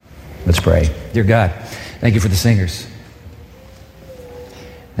Let's pray. Dear God, thank you for the singers.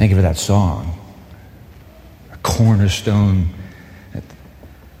 Thank you for that song. A cornerstone that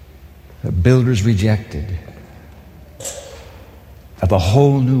the builders rejected. Of a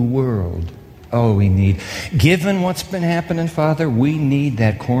whole new world. Oh, we need. Given what's been happening, Father, we need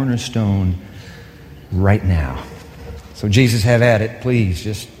that cornerstone right now. So Jesus, have at it. Please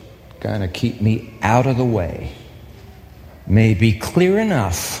just kind of keep me out of the way. May it be clear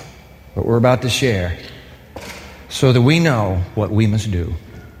enough what we're about to share so that we know what we must do.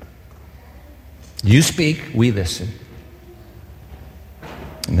 You speak, we listen.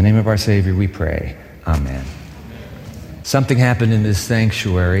 In the name of our Savior we pray. Amen. Something happened in this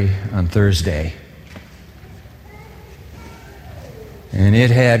sanctuary on Thursday. And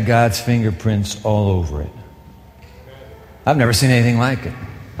it had God's fingerprints all over it. I've never seen anything like it.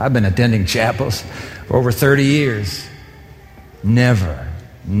 I've been attending chapels for over 30 years. Never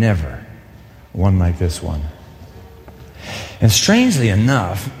one like this one. And strangely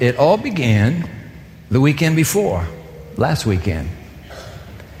enough, it all began the weekend before, last weekend.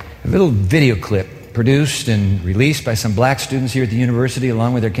 A little video clip produced and released by some black students here at the university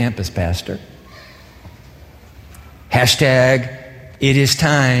along with their campus pastor. Hashtag, it is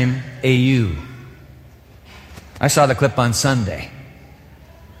time, AU. I saw the clip on Sunday.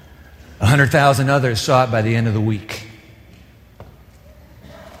 100,000 others saw it by the end of the week.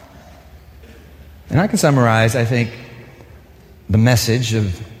 And I can summarize, I think, the message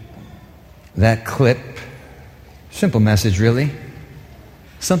of that clip. Simple message, really.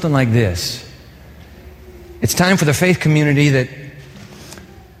 Something like this. It's time for the faith community that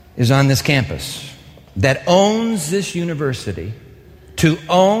is on this campus, that owns this university, to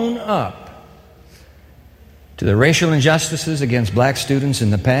own up to the racial injustices against black students in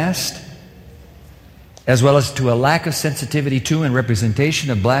the past, as well as to a lack of sensitivity to and representation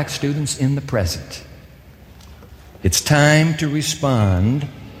of black students in the present. It's time to respond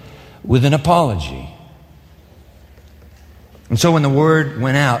with an apology. And so when the word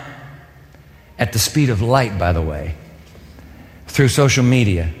went out, at the speed of light, by the way, through social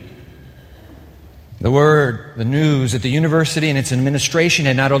media, the news at the university and its administration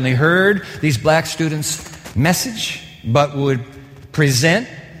had not only heard these black students' message, but would present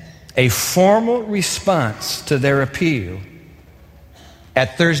a formal response to their appeal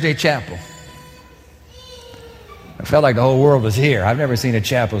at Thursday Chapel. I felt like the whole world was here. I've never seen a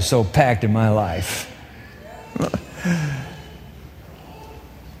chapel so packed in my life.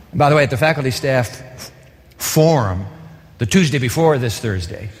 By the way, at the faculty staff forum, the Tuesday before this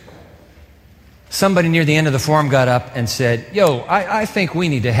Thursday, somebody near the end of the forum got up and said, I think we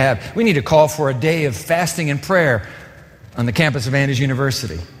need to call for a day of fasting and prayer on the campus of Andrews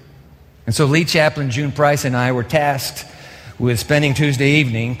University. And so lead chaplain June Price and I were tasked with spending Tuesday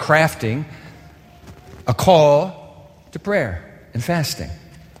evening crafting a call to prayer and fasting.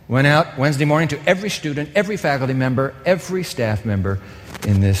 Went out Wednesday morning to every student, every faculty member, every staff member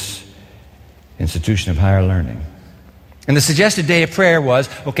in this institution of higher learning. And the suggested day of prayer was,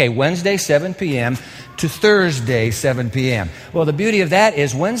 Wednesday 7 p.m. to Thursday 7 p.m. Well, the beauty of that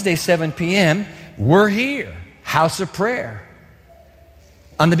is Wednesday 7 p.m., we're here, house of prayer,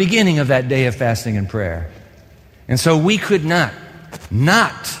 on the beginning of that day of fasting and prayer. And so we could not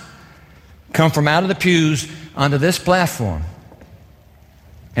come from out of the pews onto this platform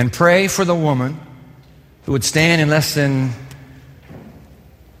and pray for the woman who would stand in less than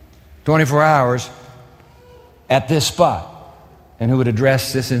 24 hours at this spot and who would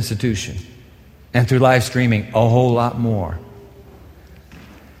address this institution, and through live streaming a whole lot more.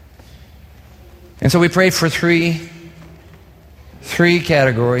 And so we prayed for three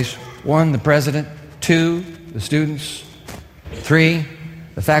categories. 1, the president. 2, the students. 3,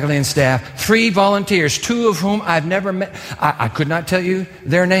 the faculty and staff. 3 volunteers, 2 of whom I've never met. I could not tell you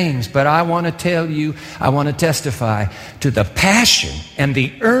their names, but I want to testify to the passion and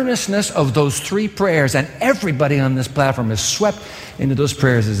the earnestness of those 3 prayers, and everybody on this platform is swept into those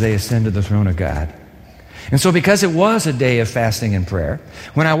prayers as they ascend to the throne of God. And so because it was a day of fasting and prayer,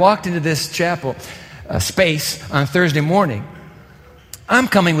 when I walked into this chapel space on Thursday morning, I'm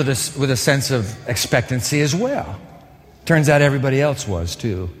coming with a sense of expectancy as well. Turns out everybody else was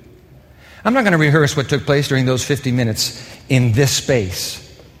too. I'm not going to rehearse what took place during those 50 minutes in this space.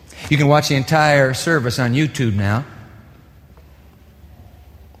 You can watch the entire service on YouTube now.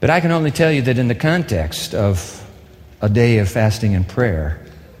 But I can only tell you that in the context of a day of fasting and prayer,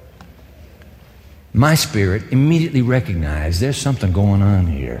 my spirit immediately recognized there's something going on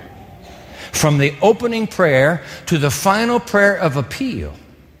here. From the opening prayer to the final prayer of appeal,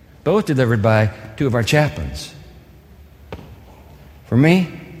 both delivered by 2 of our chaplains. For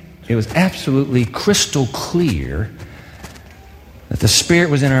me, It was absolutely crystal clear that the Spirit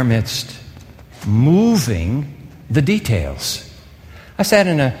was in our midst, moving the details. I sat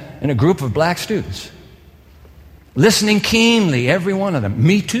in a group of black students, listening keenly, every one of them.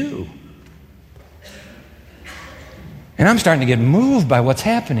 Me too. And I'm starting to get moved by what's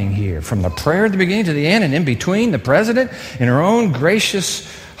happening here, from the prayer at the beginning to the end, and in between, the president, in her own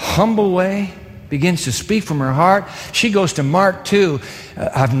gracious, humble way, begins to speak from her heart. She goes to Mark 2.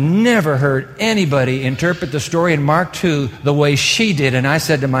 I've never heard anybody interpret the story in Mark 2 the way she did, and I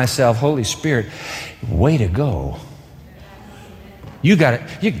said to myself, Holy Spirit, way to go. You got it.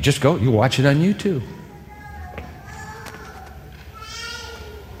 You can just go. You watch it on YouTube.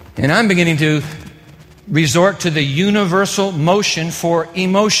 And I'm beginning to resort to the universal motion for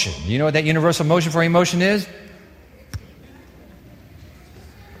emotion. You know what that universal motion for emotion is?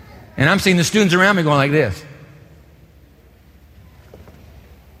 And I'm seeing the students around me going like this.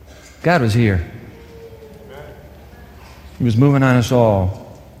 God was here. He was moving on us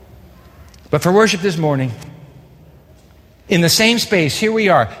all. But for worship this morning, in the same space, here we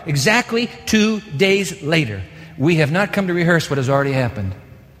are, exactly 2 days later. We have not come to rehearse what has already happened.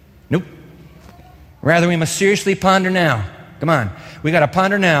 Nope. Rather, we must seriously ponder now. Come on. We got to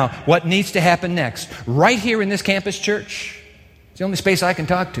ponder now what needs to happen next. Right here in this campus church. It's the only space I can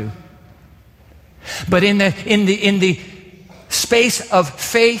talk to. But in the space of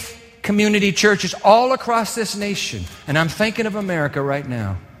faith community churches all across this nation, and I'm thinking of America right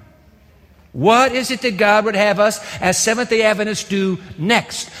now, what is it that God would have us as Seventh-day Adventists do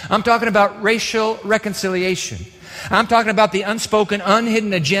next? I'm talking about racial reconciliation. I'm talking about the unspoken,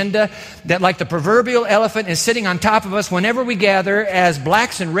 unhidden agenda that, like the proverbial elephant, is sitting on top of us whenever we gather as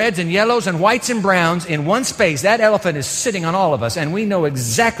blacks and reds and yellows and whites and browns in one space. That elephant is sitting on all of us, and we know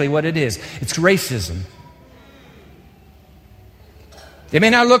exactly what it is. It's racism. It may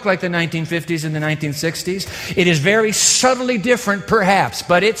not look like the 1950s and the 1960s. It is very subtly different, perhaps,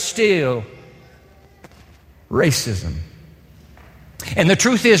 but it's still racism. And the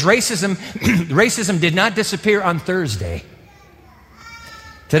truth is, racism did not disappear on Thursday.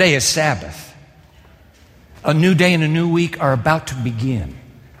 Today is Sabbath. A new day and a new week are about to begin.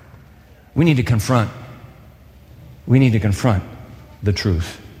 We need to confront the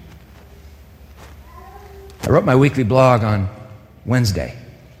truth. I wrote my weekly blog on Wednesday.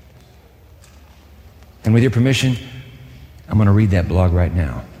 And with your permission, I'm going to read that blog right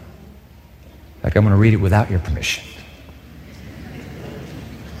now. In fact, I'm going to read it without your permission.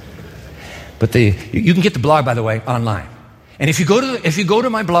 But you can get the blog, by the way, online. And if you go to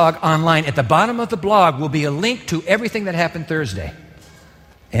my blog online, at the bottom of the blog will be a link to everything that happened Thursday.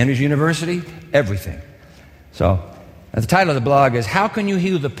 Andrews University, everything. So the title of the blog is, How Can You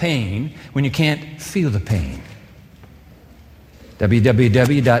Heal the Pain When You Can't Feel the Pain?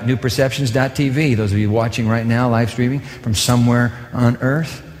 www.newperceptions.tv. Those of you watching right now, live streaming from somewhere on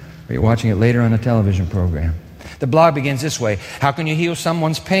earth, or you're watching it later on a television program. The blog begins this way. How can you heal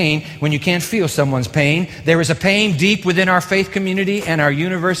someone's pain when you can't feel someone's pain? There is a pain deep within our faith community and our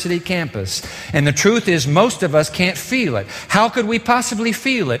university campus. And the truth is, most of us can't feel it. How could we possibly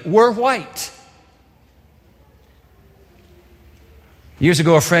feel it? We're white. Years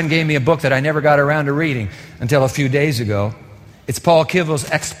ago, a friend gave me a book that I never got around to reading until a few days ago. It's Paul Kivel's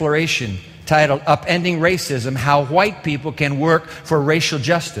exploration titled Upending Racism, How White People Can Work for Racial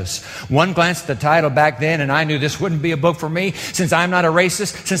Justice. One glance at the title back then, and I knew this wouldn't be a book for me, since I'm not a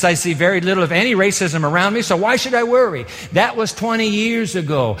racist, since I see very little of any racism around me, so why should I worry? That was 20 years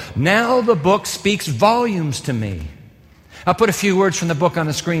ago. Now the book speaks volumes to me. I'll put a few words from the book on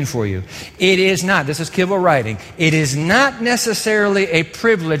the screen for you. It is not, this is Kivel writing, it is not necessarily a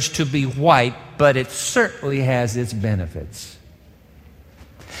privilege to be white, but it certainly has its benefits.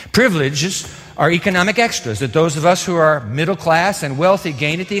 Privileges are economic extras that those of us who are middle class and wealthy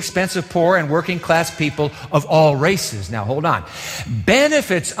gain at the expense of poor and working class people of all races. Now, hold on.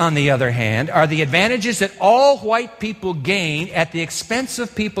 Benefits, on the other hand, are the advantages that all white people gain at the expense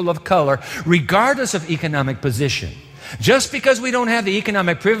of people of color, regardless of economic position. Just because we don't have the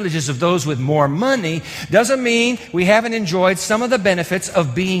economic privileges of those with more money doesn't mean we haven't enjoyed some of the benefits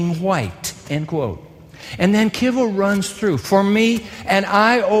of being white, end quote. And then Kivel runs through, for me, an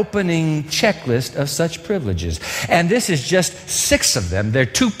eye-opening checklist of such privileges. And this is just 6 of them. There are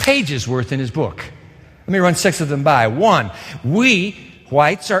 2 pages worth in his book. Let me run 6 of them by. 1, we,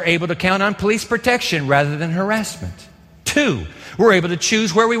 whites, are able to count on police protection rather than harassment. 2, We're able to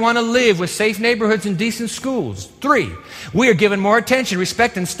choose where we want to live with safe neighborhoods and decent schools. 3, we are given more attention,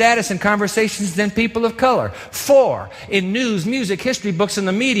 respect, and status in conversations than people of color. 4, in news, music, history books, and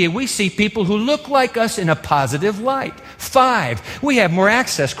the media, we see people who look like us in a positive light. 5, we have more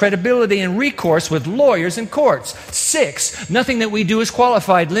access, credibility, and recourse with lawyers and courts. 6, nothing that we do is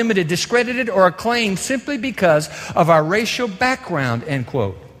qualified, limited, discredited, or acclaimed simply because of our racial background, end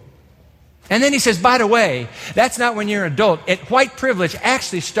quote. And then he says, by the way, that's not when you're an adult. White privilege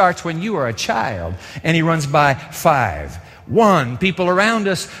actually starts when you are a child. And he runs by 5. 1, people around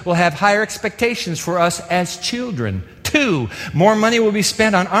us will have higher expectations for us as children. 2, more money will be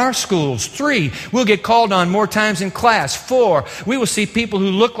spent on our schools. 3, we'll get called on more times in class. 4, we will see people who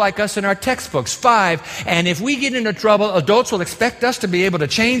look like us in our textbooks. 5, and if we get into trouble, adults will expect us to be able to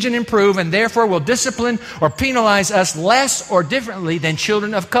change and improve, and therefore will discipline or penalize us less or differently than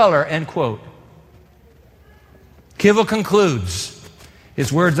children of color, end quote. Kivel concludes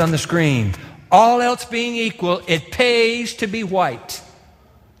his words on the screen. All else being equal, it pays to be white.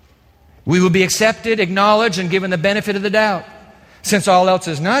 We will be accepted, acknowledged, and given the benefit of the doubt. Since all else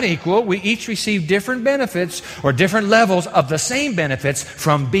is not equal, we each receive different benefits or different levels of the same benefits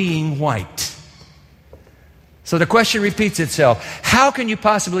from being white. So the question repeats itself. How can you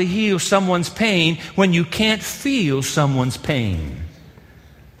possibly heal someone's pain when you can't feel someone's pain?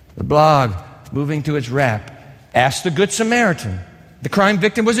 The blog, moving to its wrap, asked the Good Samaritan. The crime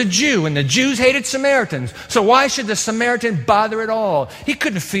victim was a Jew, and the Jews hated Samaritans. So why should the Samaritan bother at all? He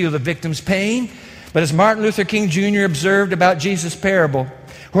couldn't feel the victim's pain. But as Martin Luther King Jr. observed about Jesus' parable,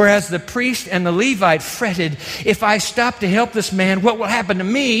 whereas the priest and the Levite fretted, if I stop to help this man, what will happen to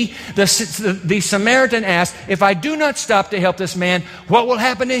me? The Samaritan asked, if I do not stop to help this man, what will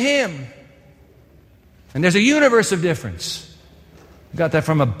happen to him? And there's a universe of difference. I got that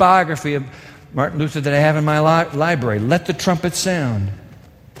from a biography of Martin Luther that I have in my library. Let the trumpet sound.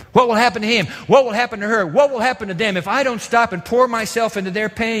 What will happen to him? What will happen to her? What will happen to them if I don't stop and pour myself into their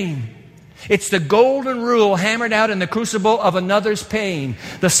pain? It's the golden rule hammered out in the crucible of another's pain.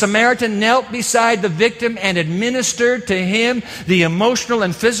 The Samaritan knelt beside the victim and administered to him the emotional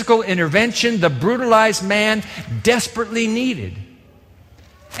and physical intervention the brutalized man desperately needed.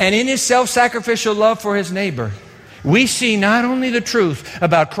 And in his self-sacrificial love for his neighbor, we see not only the truth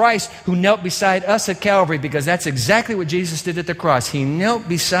about Christ who knelt beside us at Calvary, because that's exactly what Jesus did at the cross. He knelt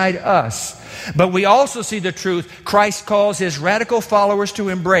beside us. But we also see the truth Christ calls his radical followers to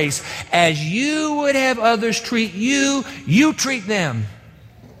embrace. As you would have others treat you, you treat them.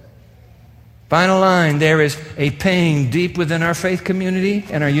 Final line, there is a pain deep within our faith community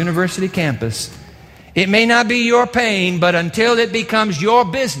and our university campus. It may not be your pain, but until it becomes your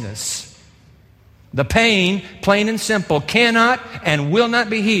business, the pain, plain and simple, cannot and will not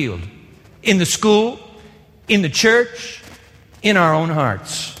be healed in the school, in the church, in our own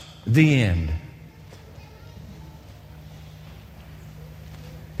hearts. The end.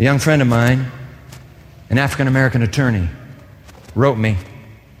 A young friend of mine, an African-American attorney, wrote me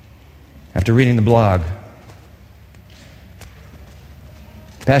after reading the blog.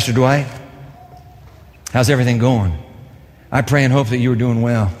 Pastor Dwight, how's everything going? I pray and hope that you are doing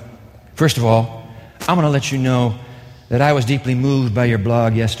well. First of all, I want to let you know that I was deeply moved by your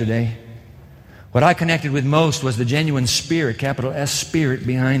blog yesterday. What I connected with most was the genuine spirit, capital S, spirit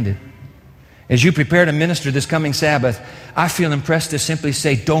behind it. As you prepare to minister this coming Sabbath, I feel impressed to simply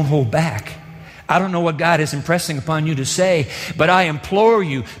say, don't hold back. I don't know what God is impressing upon you to say, but I implore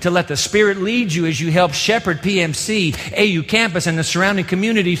you to let the Spirit lead you as you help shepherd PMC, AU Campus, and the surrounding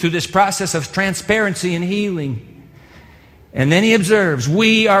community through this process of transparency and healing. And then he observes,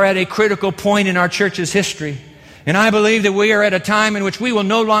 we are at a critical point in our church's history. And I believe that we are at a time in which we will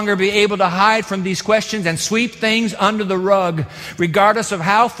no longer be able to hide from these questions and sweep things under the rug, regardless of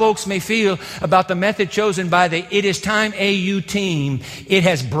how folks may feel about the method chosen by the It Is Time AU team. It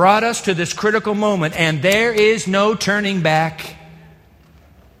has brought us to this critical moment, and there is no turning back.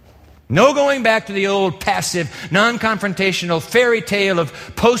 No going back to the old passive, non-confrontational fairy tale of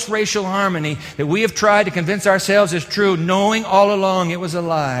post-racial harmony that we have tried to convince ourselves is true, knowing all along it was a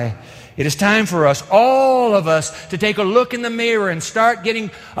lie. It is time for us, all of us, to take a look in the mirror and start getting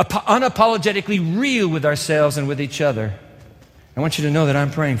unapologetically real with ourselves and with each other. I want you to know that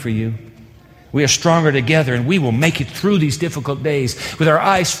I'm praying for you. We are stronger together, and we will make it through these difficult days with our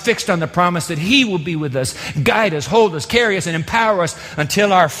eyes fixed on the promise that He will be with us, guide us, hold us, carry us, and empower us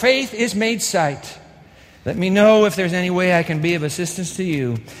until our faith is made sight. Let me know if there's any way I can be of assistance to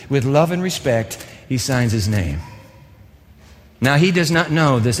you. With love and respect, he signs his name. Now, he does not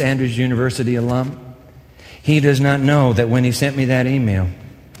know, this Andrews University alum, he does not know that when he sent me that email,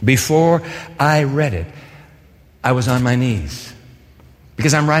 before I read it, I was on my knees.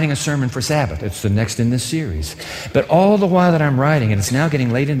 because I'm writing a sermon for Sabbath. It's the next in this series. But all the while that I'm writing, and it's now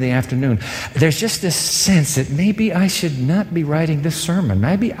getting late in the afternoon, there's just this sense that maybe I should not be writing this sermon.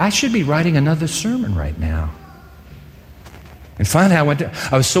 Maybe I should be writing another sermon right now. And finally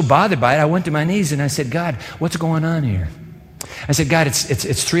I was so bothered by it, I went to my knees and I said, God, what's going on here? I said, God,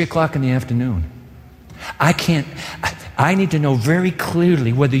 it's 3 o'clock in the afternoon. I need to know very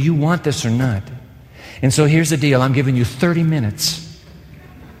clearly whether you want this or not. And so here's the deal. I'm giving you 30 minutes.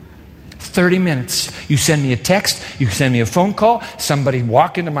 30 minutes. You send me a text, you send me a phone call, somebody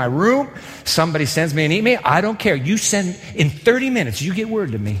walk into my room, somebody sends me an email, I don't care. You send, in 30 minutes, you get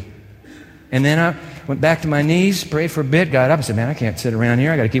word to me. And then I went back to my knees, prayed for a bit, got up and said, man, I can't sit around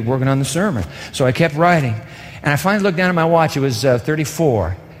here. I got to keep working on the sermon. So I kept writing. And I finally looked down at my watch. It was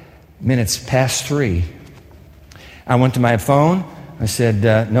 34 minutes past 3. I went to my phone. I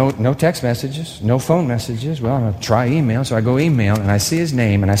said, no text messages, no phone messages. Well, I'm going to try email. So I go email, and I see his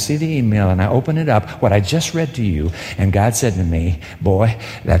name, and I see the email, and I open it up, what I just read to you, and God said to me, boy,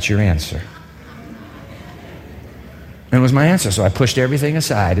 that's your answer. And it was my answer. So I pushed everything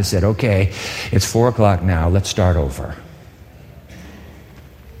aside and said, okay, it's 4 o'clock now. Let's start over.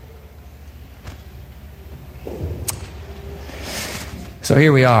 So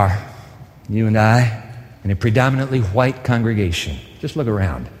here we are, you and I, in a predominantly white congregation. Just look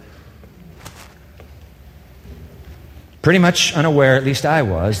around. Pretty much unaware, at least I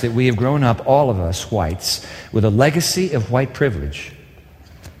was, that we have grown up, all of us whites, with a legacy of white privilege.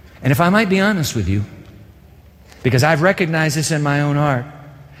 And if I might be honest with you, because I've recognized this in my own heart,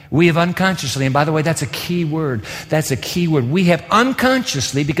 we have unconsciously, and by the way, that's a key word. That's a key word. We have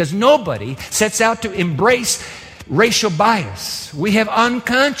unconsciously, because nobody sets out to embrace racial bias. We have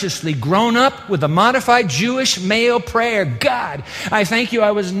unconsciously grown up with a modified Jewish male prayer. God, I thank you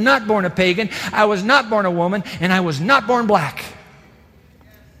I was not born a pagan, I was not born a woman, and I was not born black.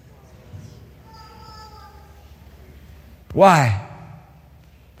 Why?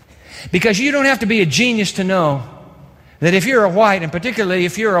 Because you don't have to be a genius to know that if you're a white, and particularly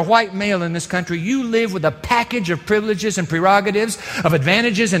if you're a white male in this country, you live with a package of privileges and prerogatives, of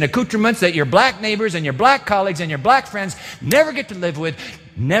advantages and accoutrements that your black neighbors and your black colleagues and your black friends never get to live with.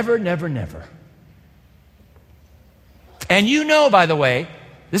 Never, never, never. And you know, by the way,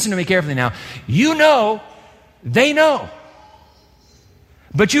 listen to me carefully now, you know, they know.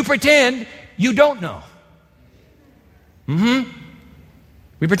 But you pretend you don't know.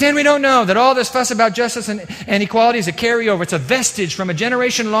 We pretend we don't know that all this fuss about justice and equality is a carryover. It's a vestige from a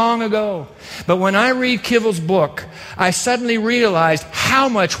generation long ago. But when I read Kivel's book, I suddenly realized how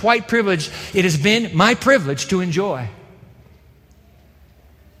much white privilege it has been my privilege to enjoy.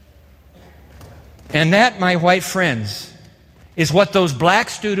 And that, my white friends, is what those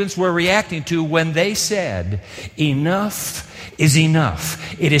black students were reacting to when they said, enough is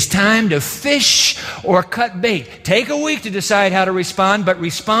enough. It is time to fish or cut bait. Take a week to decide how to respond, but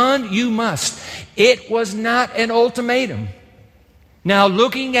respond you must. It was not an ultimatum. Now,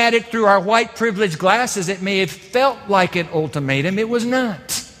 looking at it through our white privilege glasses, it may have felt like an ultimatum. It was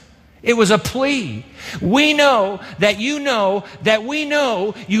not. It was a plea. We know that you know that we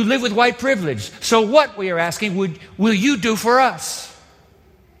know you live with white privilege. So what, we are asking, will you do for us?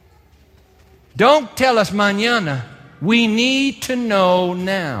 Don't tell us mañana. We need to know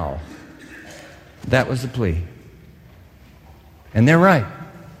now. That was the plea. And they're right.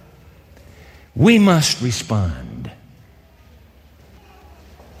 We must respond.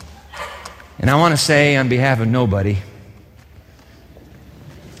 And I want to say on behalf of nobody,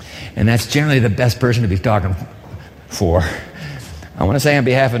 and that's generally the best person to be talking for, I want to say on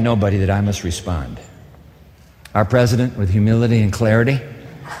behalf of nobody that I must respond. Our president, with humility and clarity,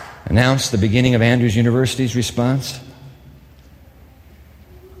 announced the beginning of Andrews University's response.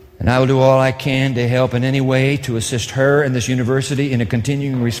 And I will do all I can to help in any way to assist her and this university in a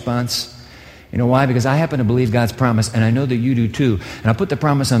continuing response. You know why? Because I happen to believe God's promise, and I know that you do too. And I'll put the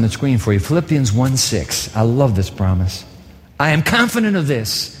promise on the screen for you. Philippians 1:6. I love this promise. I am confident of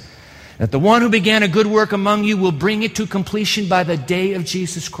this, that the one who began a good work among you will bring it to completion by the day of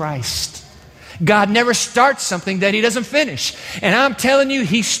Jesus Christ. God never starts something that He doesn't finish. And I'm telling you,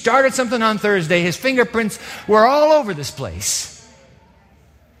 He started something on Thursday. His fingerprints were all over this place.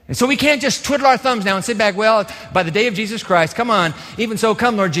 And so we can't just twiddle our thumbs now and sit back, well, by the day of Jesus Christ, come on, even so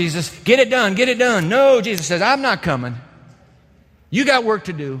come, Lord Jesus, get it done, get it done. No, Jesus says, I'm not coming. You got work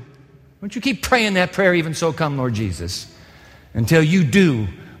to do. Won't you keep praying that prayer, even so come, Lord Jesus, until you do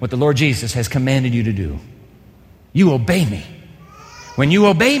what the Lord Jesus has commanded you to do. You obey me. When you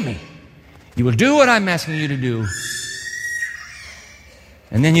obey me, you will do what I'm asking you to do.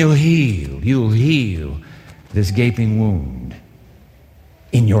 And then you'll heal this gaping wound.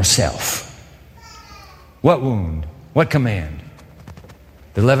 in yourself. What wound? What command?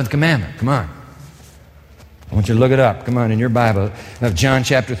 The 11th commandment. Come on. I want you to look it up. Come on, in your Bible. John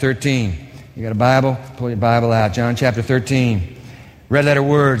chapter 13. You got a Bible? Pull your Bible out. John chapter 13. Red letter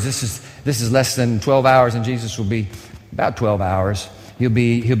words. This is less than 12 hours, and Jesus will be about 12 hours. He'll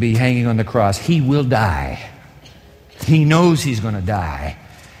be hanging on the cross. He will die. He knows he's going to die.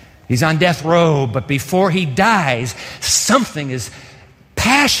 He's on death row, but before he dies, something is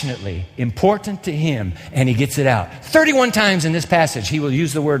passionately important to him, and he gets it out. 31 times in this passage, he will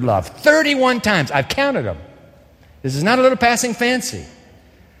use the word love. 31 times. I've counted them. This is not a little passing fancy.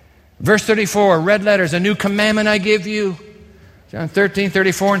 Verse 34, red letters, a new commandment I give you. John 13,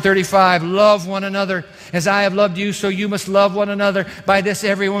 34 and 35, love one another. As I have loved you, so you must love one another. By this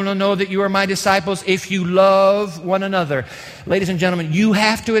everyone will know that you are my disciples if you love one another. Ladies and gentlemen, you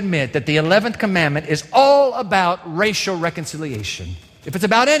have to admit that the 11th commandment is all about racial reconciliation. If it's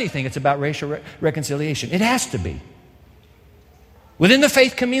about anything, it's about racial reconciliation. It has to be. Within the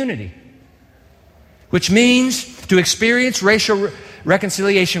faith community. Which means to experience racial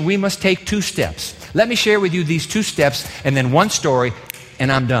reconciliation, we must take 2 steps. Let me share with you these 2 steps and then one story,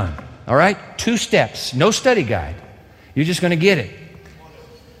 and I'm done. All right? 2 steps. No study guide. You're just going to get it.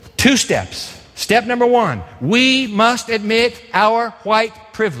 2 steps. Step number 1, we must admit our white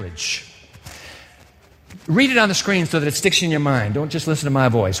privilege. Read it on the screen so that it sticks in your mind. Don't just listen to my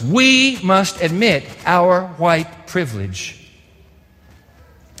voice. We must admit our white privilege.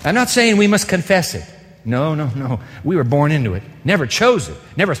 I'm not saying we must confess it. No. We were born into it. Never chose it.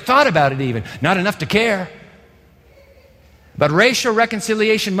 Never thought about it even. Not enough to care. But racial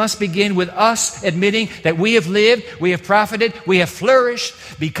reconciliation must begin with us admitting that we have lived, we have profited, we have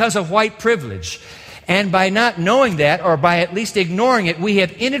flourished because of white privilege. And by not knowing that, or by at least ignoring it, we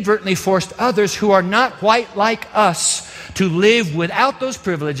have inadvertently forced others who are not white like us to live without those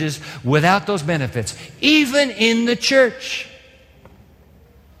privileges, without those benefits, even in the church.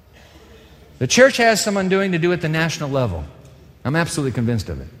 The church has some undoing to do at the national level. I'm absolutely convinced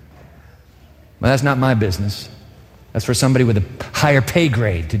of it. But that's not my business. That's for somebody with a higher pay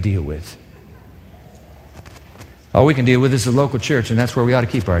grade to deal with. All we can deal with is the local church, and that's where we ought to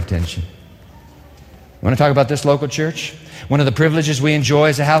keep our attention. You want to talk about this local church? One of the privileges we enjoy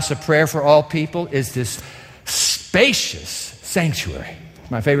as a house of prayer for all people is this spacious sanctuary.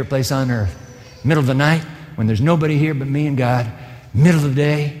 It's my favorite place on earth. Middle of the night, when there's nobody here but me and God. Middle of the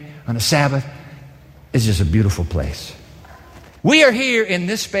day, on a Sabbath, it's just a beautiful place. We are here in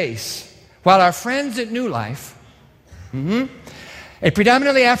this space while our friends at New Life, a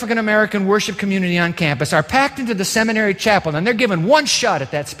predominantly African-American worship community on campus, are packed into the seminary chapel, and they're given one shot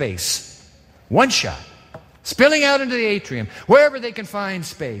at that space. One shot. Spilling out into the atrium, wherever they can find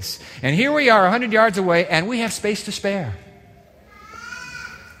space. And here we are 100 yards away, and we have space to spare.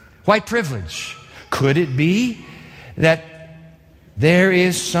 White privilege. Could it be that there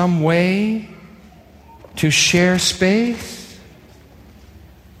is some way to share space?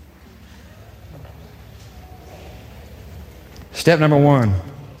 Step number 1,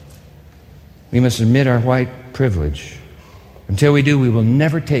 we must admit our white privilege. Until we do, we will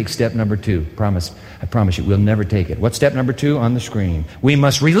never take step number 2. I promise you, we'll never take it. What's step number 2 on the screen? We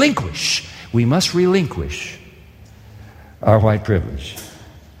must relinquish our white privilege.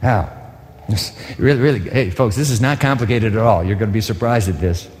 How? Really, hey, folks, this is not complicated at all. You're going to be surprised at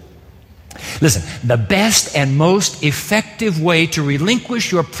this. Listen, the best and most effective way to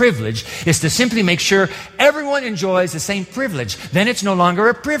relinquish your privilege is to simply make sure everyone enjoys the same privilege. Then it's no longer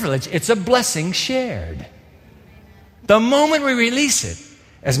a privilege, it's a blessing shared. The moment we release it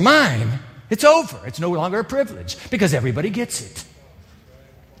as mine, it's over. It's no longer a privilege because everybody gets it.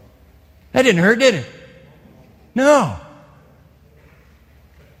 That didn't hurt, did it? No.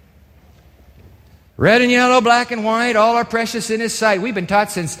 Red and yellow, black and white, all are precious in His sight. We've been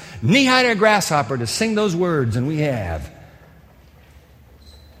taught since knee-high to a grasshopper to sing those words, and we have.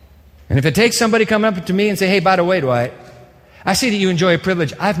 And if it takes somebody coming up to me and say, hey, by the way, Dwight, I see that you enjoy a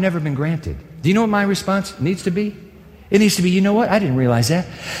privilege I've never been granted. Do you know what my response needs to be? It needs to be, you know what? I didn't realize that.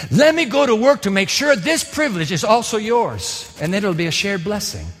 Let me go to work to make sure this privilege is also yours, and then it'll be a shared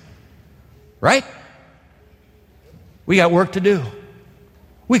blessing. Right? We got work to do.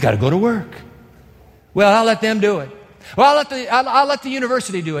 We got to go to work. Well, I'll let them do it. Well, I'll let the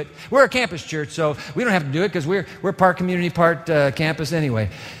university do it. We're a campus church, so we don't have to do it because we're part community, part campus anyway.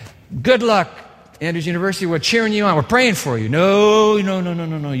 Good luck, Andrews University. We're cheering you on. We're praying for you. No.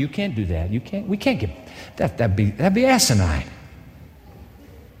 You can't do that. We can't get that. That'd be asinine.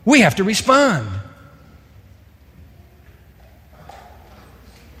 We have to respond.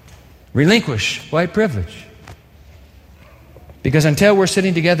 Relinquish white privilege. Because until we're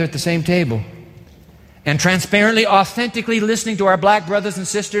sitting together at the same table and transparently, authentically listening to our black brothers and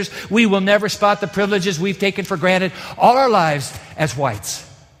sisters, we will never spot the privileges we've taken for granted all our lives as whites.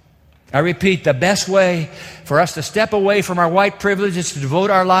 I repeat, the best way for us to step away from our white privilege is to devote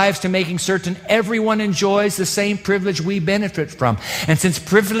our lives to making certain everyone enjoys the same privilege we benefit from. And since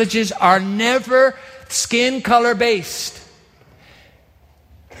privileges are never skin color based,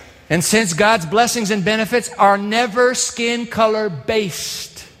 and since God's blessings and benefits are never skin color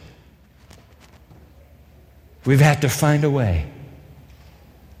based, we've had to find a way.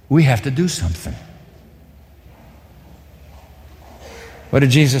 We have to do something. What did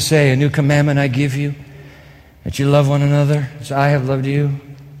Jesus say? A new commandment I give you, that you love one another as I have loved you.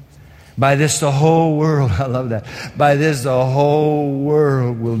 By this the whole world, I love that. By this the whole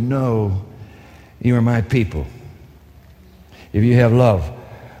world will know you are my people, if you have love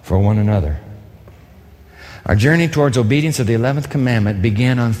for one another. Our journey towards obedience of the 11th commandment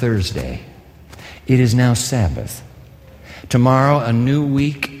began on Thursday. It is now Sabbath. Tomorrow, a new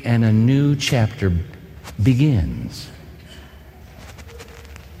week and a new chapter begins.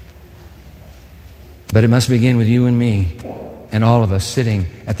 But it must begin with you and me and all of us sitting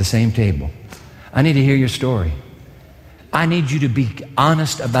at the same table. I need to hear your story. I need you to be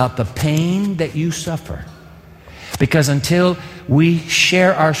honest about the pain that you suffer. Because until we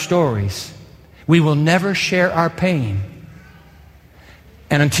share our stories, we will never share our pain.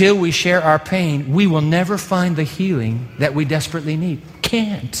 And until we share our pain, we will never find the healing that we desperately need.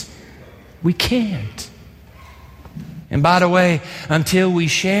 Can't. We can't. And by the way, until we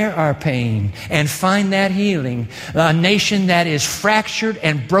share our pain and find that healing, a nation that is fractured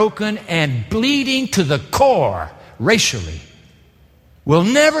and broken and bleeding to the core racially will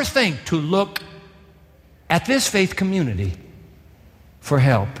never think to look at this faith community for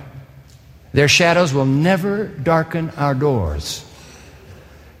help. Their shadows will never darken our doors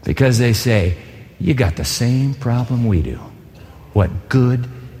because they say, you got the same problem we do. What good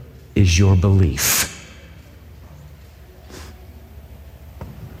is your belief?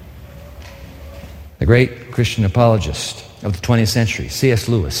 The great Christian apologist of the 20th century, C.S.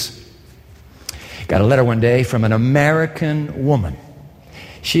 Lewis, got a letter one day from an American woman.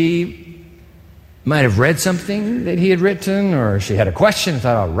 She might have read something that he had written, or she had a question and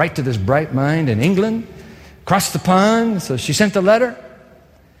thought, I'll write to this bright mind in England, across the pond. So she sent the letter.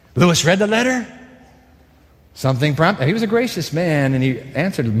 Lewis read the letter. Something prompted. He was a gracious man, and he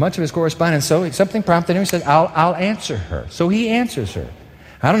answered much of his correspondence. So something prompted him. He said, I'll answer her. So he answers her.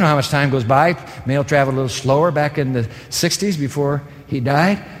 I don't know how much time goes by. Mail traveled a little slower back in the 60s before he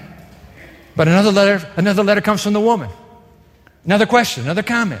died. But another letter comes from the woman. Another question, another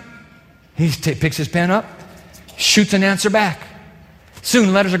comment. He picks his pen up, shoots an answer back.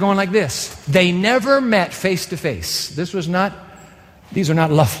 Soon letters are going like this. They never met face to face. These are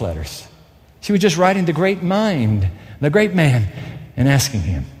not love letters. She was just writing the great mind, the great man, and asking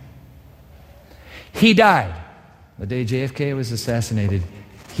him. He died. The day JFK was assassinated,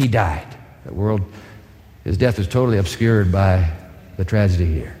 he died. His death was totally obscured by the tragedy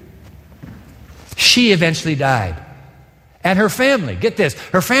here. She eventually died. And her family, get this,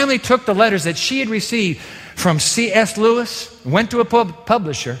 her family took the letters that she had received from C.S. Lewis, went to a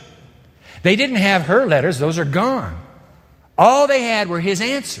publisher. They didn't have her letters, those are gone. All they had were his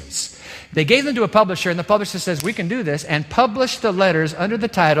answers. They gave them to a publisher, and the publisher says, we can do this, and published the letters under the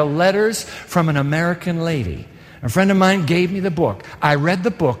title, Letters from an American Lady. A friend of mine gave me the book. I read the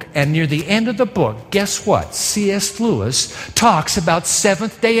book, and near the end of the book, guess what? C.S. Lewis talks about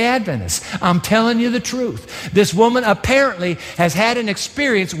Seventh-day Adventists. I'm telling you the truth. This woman apparently has had an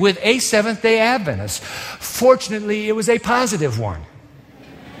experience with a Seventh-day Adventist. Fortunately, it was a positive one.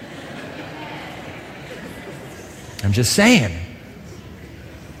 I'm just saying.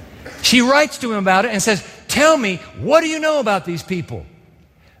 She writes to him about it and says, tell me, what do you know about these people?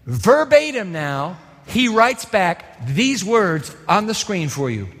 Verbatim now, he writes back these words on the screen for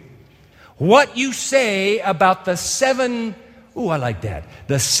you. What you say about the the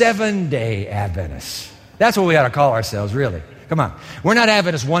 7-day Adventists. That's what we ought to call ourselves, really. Come on. We're not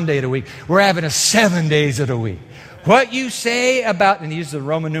Adventists 1 day of the week. We're Adventists 7 days of the week. What you say about, and he uses the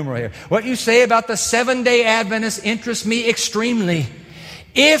Roman numeral here, what you say about the 7-day Adventists interests me extremely.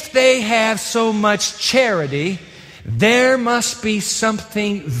 If they have so much charity, there must be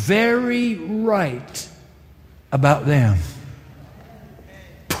something very right about them.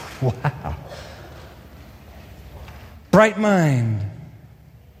 Wow. Bright mind,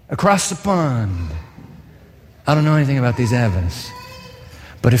 across the pond. I don't know anything about these Adventists,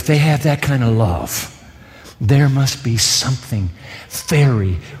 but if they have that kind of love, there must be something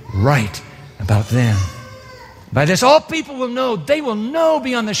very right about them. By this, all people will know, they will know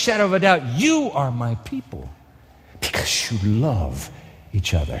beyond the shadow of a doubt, you are my people, because you love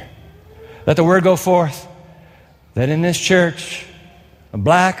each other. Let the word go forth that in this church, of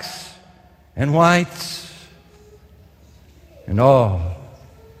blacks and whites and all,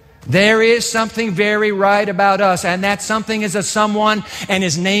 there is something very right about us, and that something is a someone, and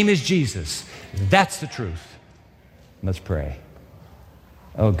his name is Jesus. That's the truth. Let's pray.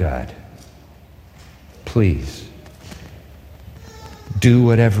 Oh God, please do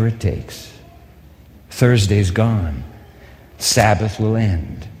whatever it takes. Thursday's gone. Sabbath will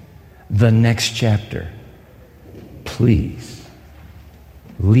end. The next chapter. Please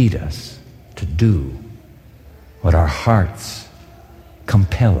lead us to do what our hearts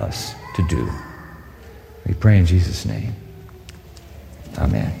compel us to do. We pray in Jesus' name.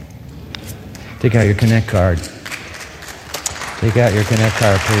 Amen. Take out your Connect card. Take out your Connect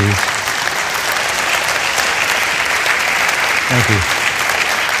card, please. Thank you.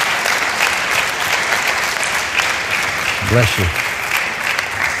 Bless you.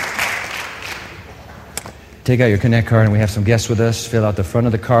 Take out your Connect card, and we have some guests with us. Fill out the front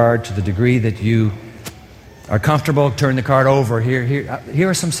of the card to the degree that you are comfortable. Turn the card over. Here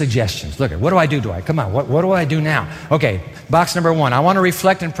are some suggestions. Look, what do I do? Come on, what do I do now? Okay, box number 1. I want to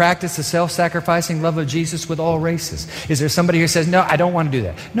reflect and practice the self-sacrificing love of Jesus with all races. Is there somebody who says, no, I don't want to do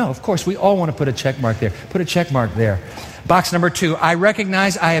that? No, of course, we all want to put a check mark there. Put a check mark there. Box number 2, I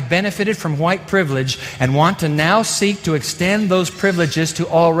recognize I have benefited from white privilege and want to now seek to extend those privileges to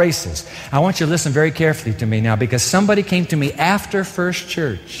all races. I want you to listen very carefully to me now, because somebody came to me after First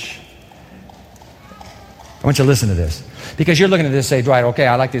Church. I want you to listen to this, because you're looking at this and say, Dwight, okay,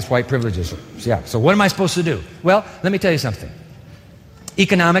 I like these white privileges. Yeah, so what am I supposed to do? Well, let me tell you something.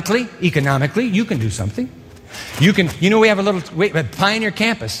 Economically, you can do something. We have a little Pioneer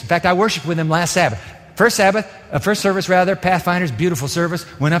Campus. In fact, I worshiped with them last Sabbath. First service, Pathfinders, beautiful service.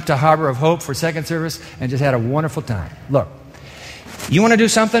 Went up to Harbor of Hope for second service and just had a wonderful time. Look, you want to do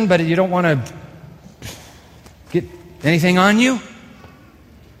something, but you don't want to get anything on you?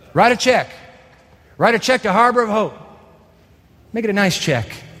 Write a check. Write a check to Harbor of Hope. Make it a nice check.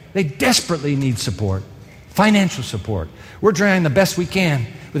 They desperately need support, financial support. We're trying the best we can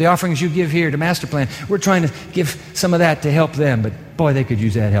with the offerings you give here to Master Plan. We're trying to give some of that to help them, but boy, they could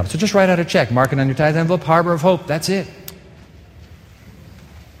use that help. So just write out a check, mark it on your tithe envelope, Harbor of Hope, that's it.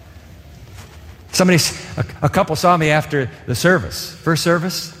 A couple saw me after the service, first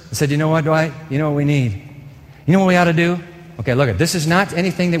service, and said, you know what, Dwight? You know what we need? You know what we ought to do? Okay, look, this is not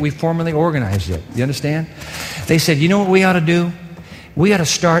anything that we formally organized yet. You understand? They said, you know what we ought to do? We ought to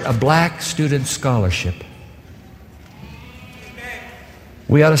start a black student scholarship.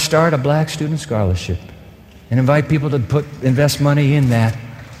 We ought to start a black student scholarship and invite people to invest money in that.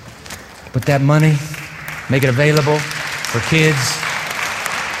 Put that money, make it available for kids.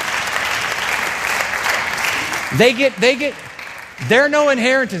 There are no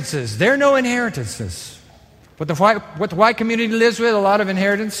inheritances. There are no inheritances. What the white community lives with, a lot of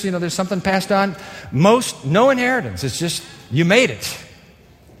inheritance. There's something passed on. No inheritance. It's just, you made it.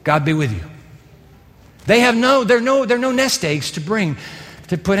 God be with you. There are no nest eggs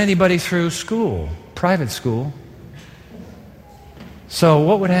to put anybody through school, private school. So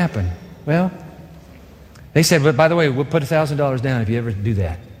what would happen? Well, they said, well, by the way, we'll put $1,000 down if you ever do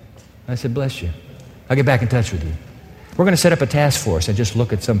that. I said, bless you. I'll get back in touch with you. We're going to set up a task force and just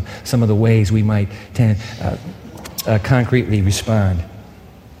look at some of the ways we might concretely respond.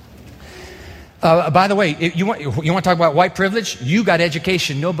 By the way, you want to talk about white privilege? You got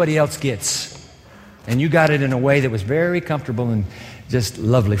education nobody else gets. And you got it in a way that was very comfortable and just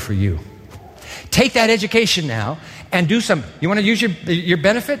lovely for you. Take that education now and do some. You want to use your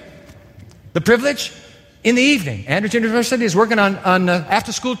benefit? The privilege? In the evening. Andrews University is working on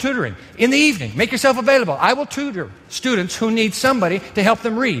after-school tutoring. In the evening. Make yourself available. I will tutor students who need somebody to help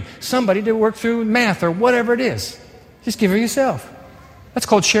them read, somebody to work through math or whatever it is. Just give her yourself. That's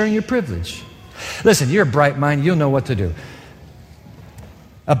called sharing your privilege. Listen, you're a bright mind. You'll know what to do.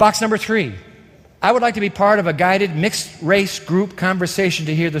 Box number 3. I would like to be part of a guided mixed-race group conversation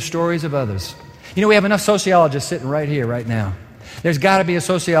to hear the stories of others. We have enough sociologists sitting right here, right now. There's got to be a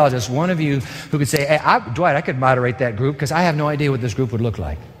sociologist, one of you, who could say, hey, Dwight, I could moderate that group because I have no idea what this group would look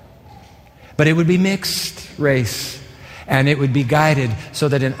like. But it would be mixed race, and it would be guided so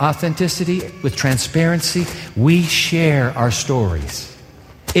that in authenticity, with transparency, we share our stories.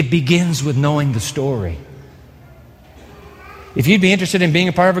 It begins with knowing the story. If you'd be interested in being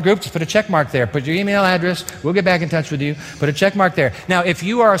a part of a group, just put a check mark there. Put your email address. We'll get back in touch with you. Put a check mark there. Now, if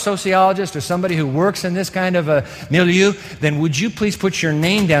you are a sociologist or somebody who works in this kind of a milieu, then would you please put your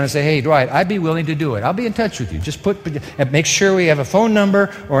name down and say, hey, Dwight, I'd be willing to do it. I'll be in touch with you. Just make sure we have a phone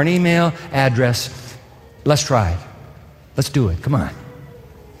number or an email address. Let's try it. Let's do it. Come on.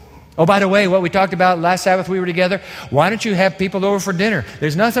 Oh, by the way, what we talked about last Sabbath we were together, why don't you have people over for dinner?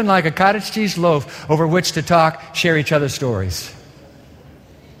 There's nothing like a cottage cheese loaf over which to talk, share each other's stories.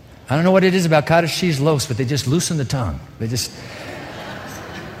 I don't know what it is about cottage cheese loaves, but they just loosen the tongue. They just...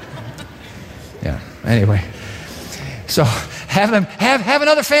 Yeah, anyway. So have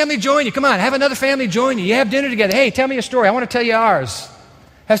another family join you. Come on, have another family join you. You have dinner together. Hey, tell me a story. I want to tell you ours.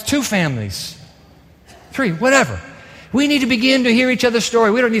 Has 2 families. 3, whatever. We need to begin to hear each other's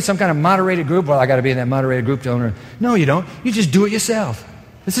story. We don't need some kind of moderated group. Well, I got to be in that moderated group to own. No, you don't. You just do it yourself.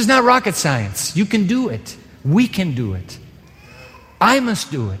 This is not rocket science. You can do it. We can do it. I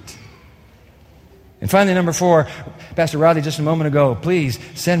must do it. And finally, number 4, Pastor Rodley just a moment ago, please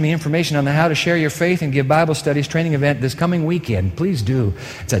send me information on the How to Share Your Faith and Give Bible Studies training event this coming weekend. Please do.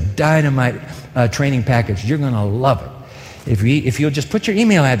 It's a dynamite training package. You're going to love it. If you'll just put your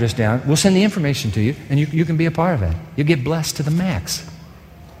email address down, we'll send the information to you, and you can be a part of it. You'll get blessed to the max.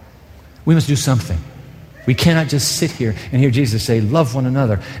 We must do something. We cannot just sit here and hear Jesus say, love one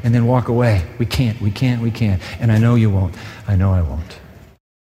another, and then walk away. We can't. And I know you won't. I know I won't.